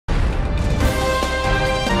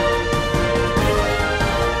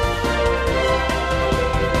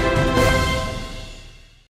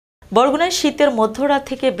বরগুনায় শীতের মধ্যরাত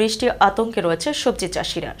থেকে বৃষ্টি আতঙ্কে রয়েছে সবজি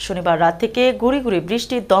চাষিরা। শনিবার রাত থেকে গুড়ি গুড়ি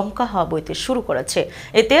বৃষ্টি দমকা হাওয়া বইতে শুরু করেছে।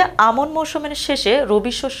 এতে আমন মৌসুমের শেষে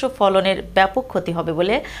রবি শস্য ফলনের ব্যাপক ক্ষতি হবে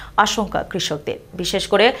বলে আশঙ্কা কৃষকদের। বিশেষ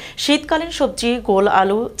করে শীতকালীন সবজি গোল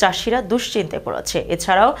আলু চাষিরা দুশ্চিন্তায় পড়েছে।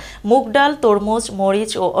 এছাড়াও মুগ ডাল, তরমুজ,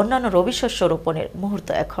 মরিচ ও অন্যান্য রবি শস্য রোপণের মুহূর্ত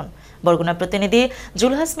এখন। বরগুনা প্রতিনিধি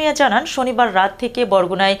জুলহাস মিয়া জানান, শনিবার রাত থেকে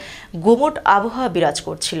বরগুনায় গুমোট আবহাওয়া বিরাজ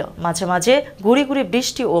করছিল। মাঝে মাঝে গুড়ি গুড়ি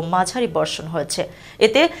বৃষ্টি ও মাঝারি বর্ষণ হয়েছে।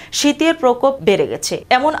 এতে শীতের প্রকোপ বেড়ে গেছে।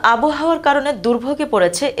 এমন আবহাওয়ার কারণে দুর্ভোগে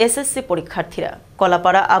পড়েছে এসএসসি পরীক্ষার্থীরা।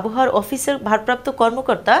 কলাপাড়া আবহাওয়ার অফিসের ভারপ্রাপ্ত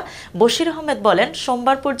কর্মকর্তা বশির আহমেদ বলেন,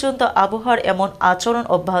 সোমবার পর্যন্ত আবহাওয়ার এমন আচরণ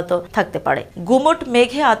অব্যাহত থাকতে পারে। গুমোট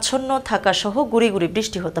মেঘে আচ্ছন্ন থাকা সহ গুড়ি গুড়ি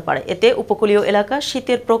বৃষ্টি হতে পারে। এতে উপকূলীয় এলাকা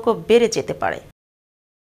শীতের প্রকোপ বেড়ে যেতে পারে।